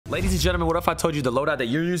Ladies and gentlemen, what if I told you the loadout that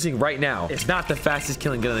you're using right now is not the fastest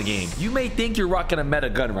killing gun in the game? You may think you're rocking a meta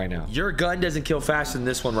gun right now. Your gun doesn't kill faster than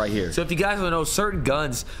this one right here. So if you guys don't know, certain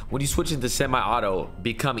guns, when you switch into semi-auto,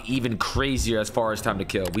 become even crazier as far as time to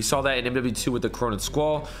kill. We saw that in MW2 with the Corona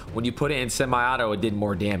Squall. When you put it in semi-auto, it did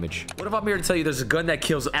more damage. What if I'm here to tell you there's a gun that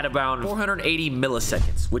kills at about 480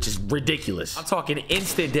 milliseconds, which is ridiculous. I'm talking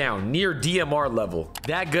instant down, near DMR level.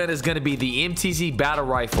 That gun is gonna be the MTZ battle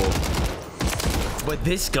rifle. But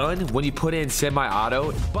this gun, when you put it in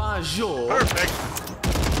semi-auto, bonjour. Perfect.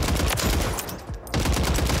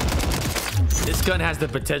 This gun has the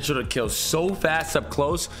potential to kill so fast up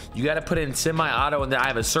close. You got to put it in semi-auto, and then I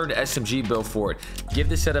have a certain SMG build for it. Give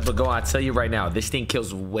this setup a go. I'll tell you right now, this thing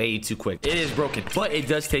kills way too quick. It is broken, but it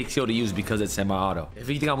does take skill to use because it's semi-auto. If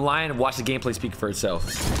you think I'm lying, watch the gameplay speak for itself.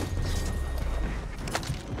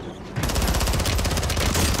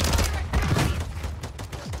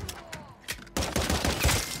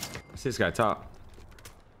 This guy top.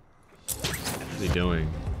 What's he doing?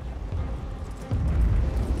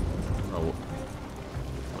 Oh,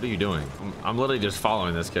 what are you doing? I'm literally just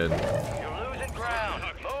following this kid. You're losing ground.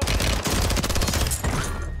 Move.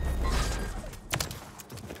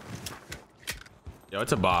 Yo,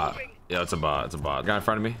 it's a bot. Yo, it's a bot. It's a bot. Guy in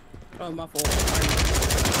front of me. Oh, my fault.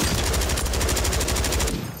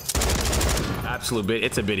 Absolute bit.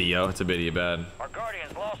 It's a biddy, yo. It's a biddy. Bad. Our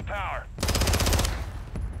Guardians lost power.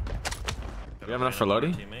 You have enough for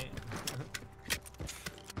loading?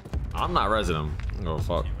 I'm not resident. I'm gonna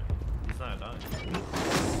fuck. He's not dying.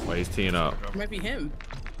 Wait, he's teeing up. It might be him.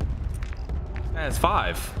 Yeah, it's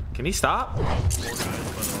 5. Can he stop? Oh,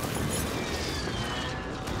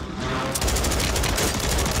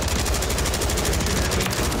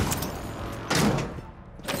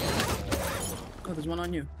 there's one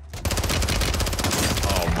on you.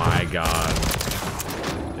 Oh my god.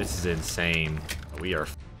 This is insane. We are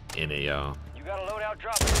in it, yo. You got a loadout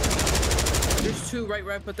drop. There's two right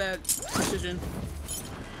with that precision.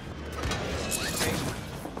 Okay.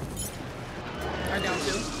 Right down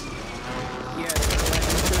two. Yeah.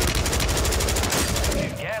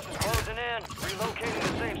 Gas is closing in. Relocating the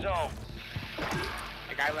safe zone.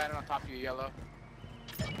 The guy landed on top of you, yellow.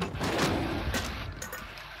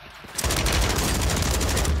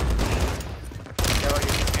 Yellow,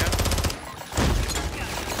 you see him?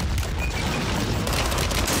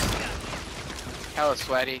 Hella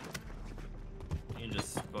sweaty. You can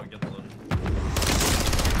just go get the load.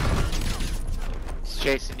 He's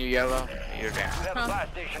chasing you, yellow. You're down. You have a buy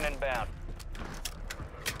station inbound.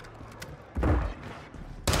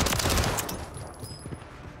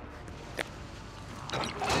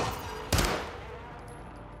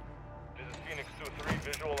 This is Phoenix 2-3,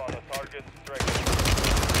 visual on the target, strike.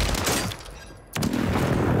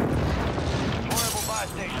 Deployable buy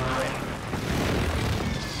station ready.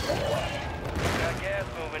 Got gas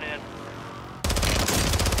moving in.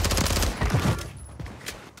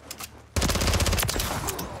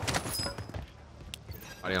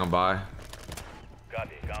 Body on by.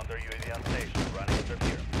 Copy, counter UAV on station, running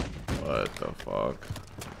interference. What the fuck?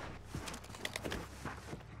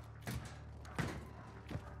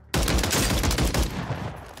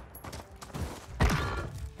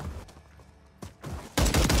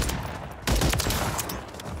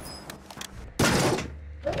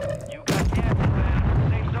 You got gas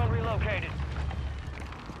inbound. Safe zone relocated.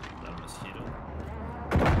 That mosquito.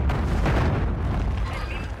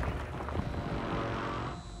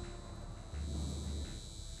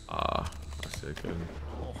 That's it, good.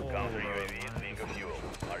 Counter UAV is being fuel.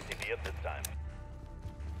 RTB at this time.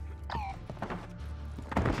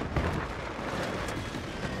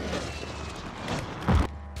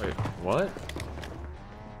 Wait, what?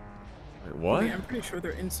 Wait, what? Okay, I'm pretty sure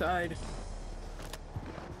they're inside.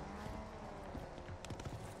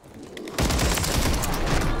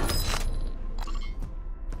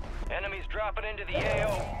 Enemies dropping into the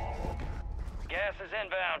AO. Gas is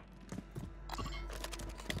inbound.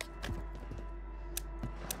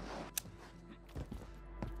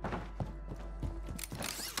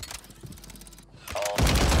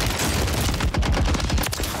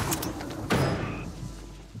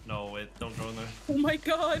 No, wait, don't go in there. Oh my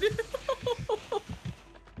god.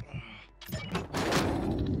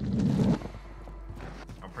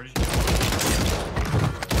 I'm pretty sure.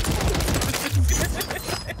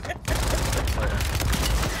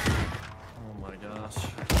 Oh my gosh.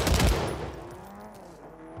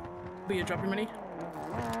 Will you drop your money? I'm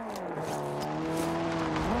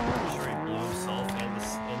sure he blew himself and the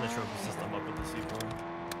trophy system up with the C4.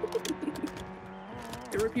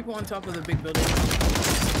 There were people on top of the big building. Old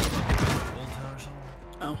town or something?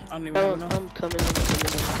 Oh, I don't even Oh, know. I'm coming in.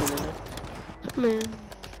 Come in.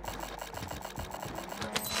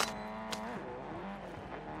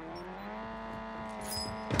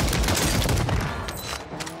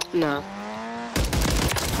 No.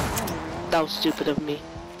 That was stupid of me.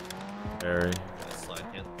 Very. Slide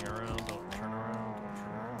hit me around. Don't turn around. Don't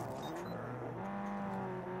turn around. Don't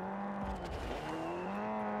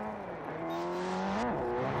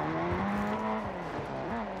turn around.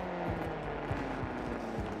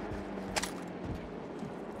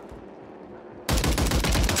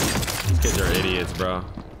 These kids are idiots, bro.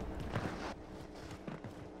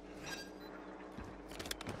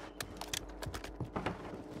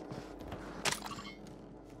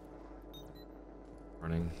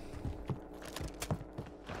 Running.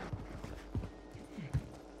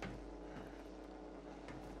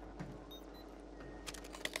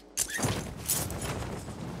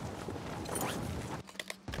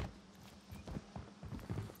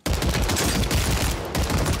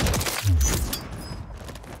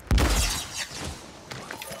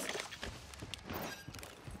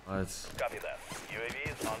 What? Copy that.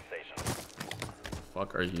 UAV is on station.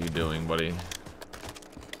 Fuck are you doing, buddy?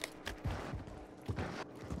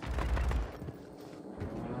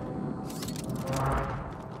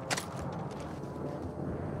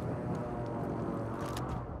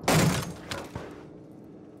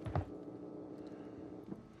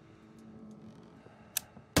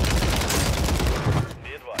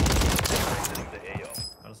 Be advised. Exiting the AO.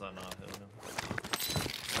 How does that not hit him?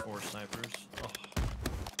 4 snipers. Oh.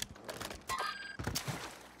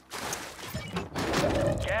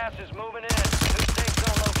 Gas is moving in. New safe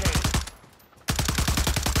zone located.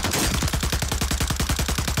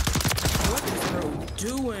 What is bro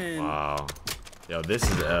doing? Wow. Yo, this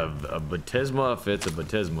is a Batisma if it's a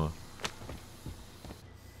Batisma.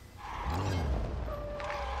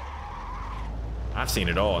 I've seen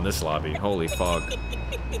it all in this lobby. Holy fuck.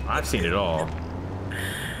 I've seen it all.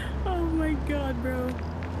 Oh my god, bro.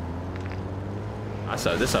 I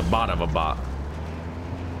said this is a bot of a bot.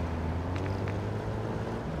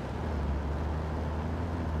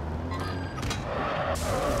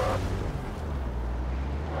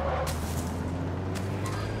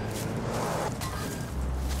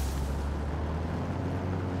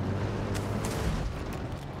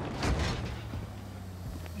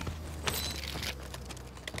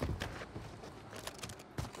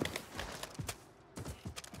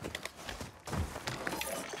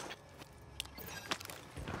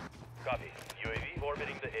 Copy. UAV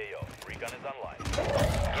orbiting the AO. Recon is online.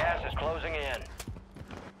 Gas is closing in.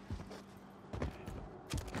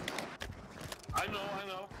 I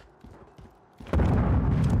know.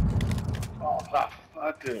 Oh, that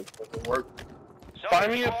didn't work.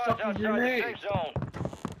 Find me a fucking grenade. Safe zone.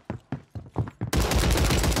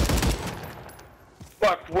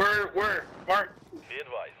 Fuck, where? Mark, Be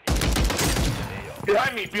advised. The AO.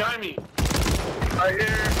 behind me. Right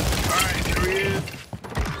here. Alright, here he is.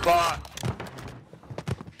 Spot.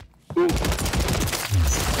 Ooh.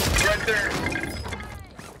 Right there.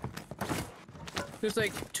 There's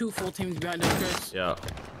like 2 full teams behind us, Chris. Yeah.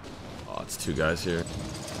 Oh, it's 2 guys here.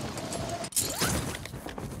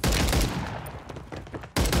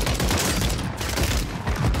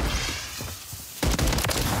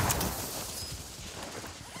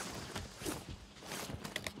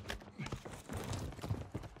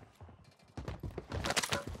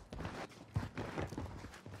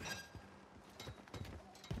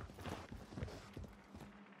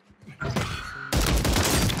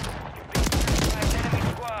 Enemy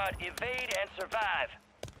squad, evade and survive.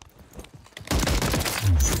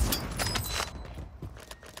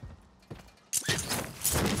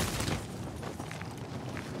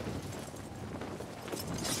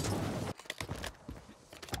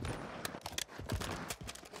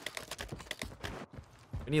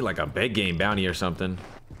 We need like a big game bounty or something.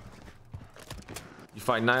 You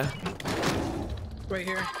fighting Naya? Right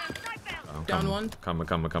here. Oh, Down one. Coming.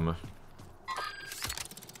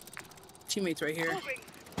 Teammates right here.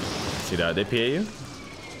 See that? They PA you?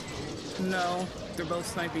 No, they're both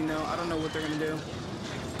sniping though. I don't know what they're gonna do.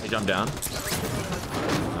 They jump down.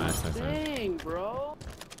 Nice. Dang, bro.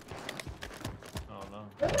 Oh no.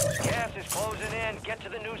 Gas is closing in. Get to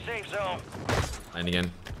the new safe zone. And again.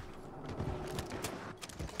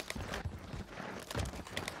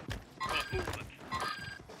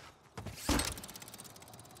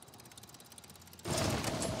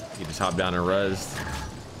 He just hopped down and rezzed.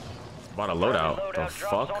 Bought a loadout. The Loadout drops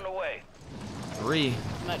fuck? on the way. 3.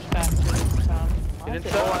 Much faster. Get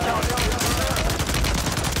inside.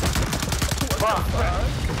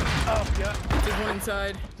 Oh, yeah. There's one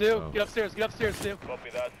inside. Stu, Oh. get upstairs, Stu. Copy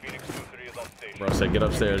that. Phoenix 2-3 is on station. Bro said get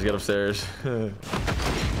upstairs. Okay,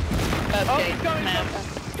 coming, map.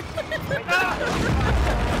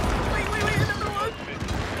 Wait, another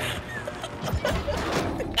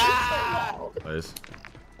one. Nice.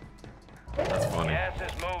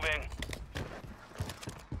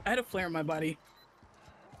 a flare in my body.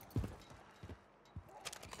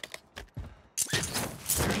 Your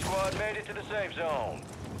squad made it to the safe zone.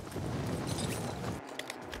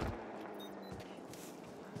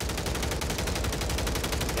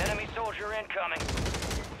 Enemy soldier incoming.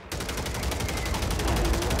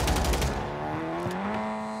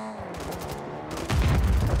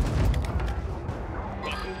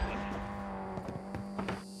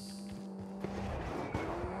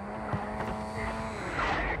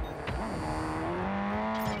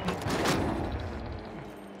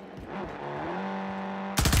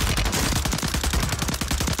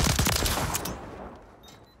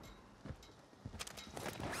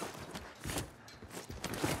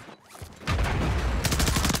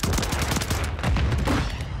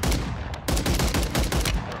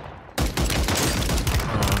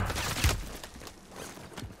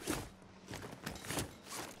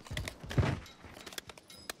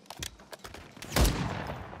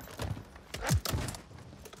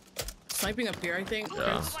 Sniping up here, I think.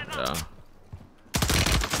 Yeah. Yeah.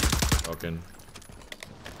 Broken.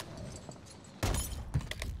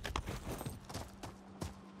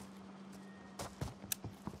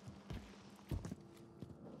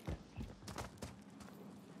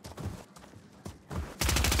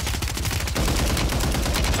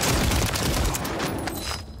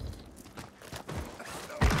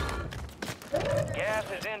 Gas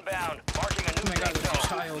is inbound, marking a Oh new my god, safe there's a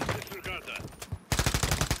zone. child.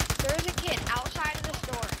 There's a kid outside of the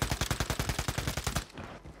store.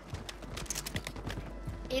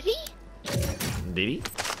 Is he? Did he?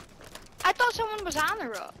 I thought someone was on the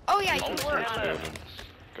road. Oh yeah, you were on it.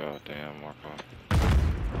 God damn, Marco.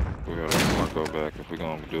 We gotta Marco back if we're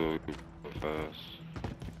gonna do it fast.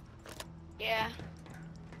 Yeah.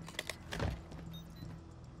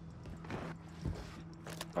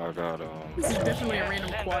 I got This is definitely a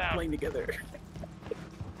random quad playing together.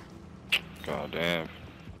 God damn.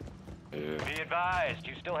 Yeah. Be advised,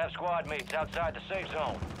 you still have squad mates outside the safe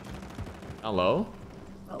zone. Hello?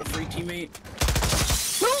 Oh, free teammate.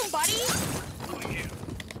 Boom, buddy.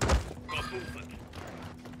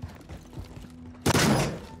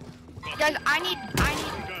 Guys, I need.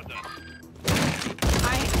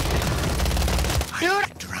 Dude.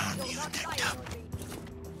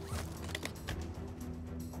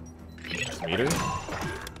 Meter?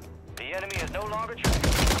 The enemy is no longer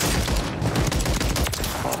tracking.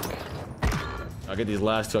 I'll get these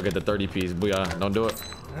last two. I'll get the 30 piece. Booyah. Don't do it.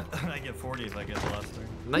 I get 40 if I get the last three.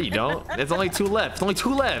 No, you don't. There's only two left. There's only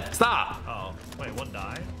two left. Stop. Oh, wait, one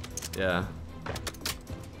died? Yeah.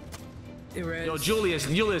 Erase. Yo, Julius,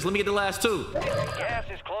 let me get the last two. Gas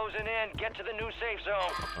is closing in. Get to the new safe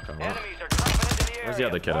zone. Okay, well. Enemies are dropping into the area. Where's the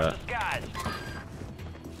other kid Watch at? the skies.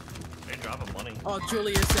 They dropping money. Oh,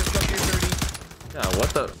 Julius says fuck your 30. Yeah, what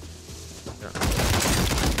the?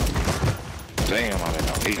 Damn, I didn't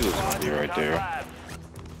know he was gonna be right there.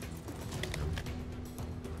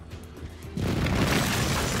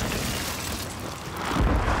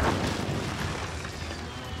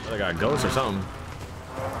 I got ghosts or something.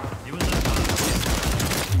 He was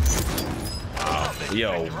at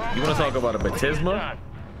Yo, you want to talk about a Batisma?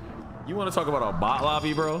 You want to talk about a bot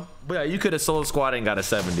lobby, bro? But yeah, you could have solo squad and got a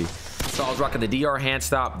 70. So I was rocking the DR hand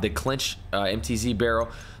stop, the clinch MTZ barrel,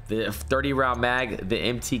 the 30 round mag, the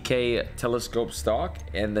MTK telescope stock,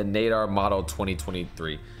 and the Nadar model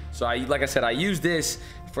 2023. So like I said, I use this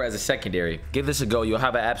as a secondary. Give this a go. You'll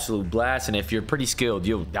have an absolute blast. And if you're pretty skilled,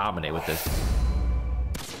 you'll dominate with this.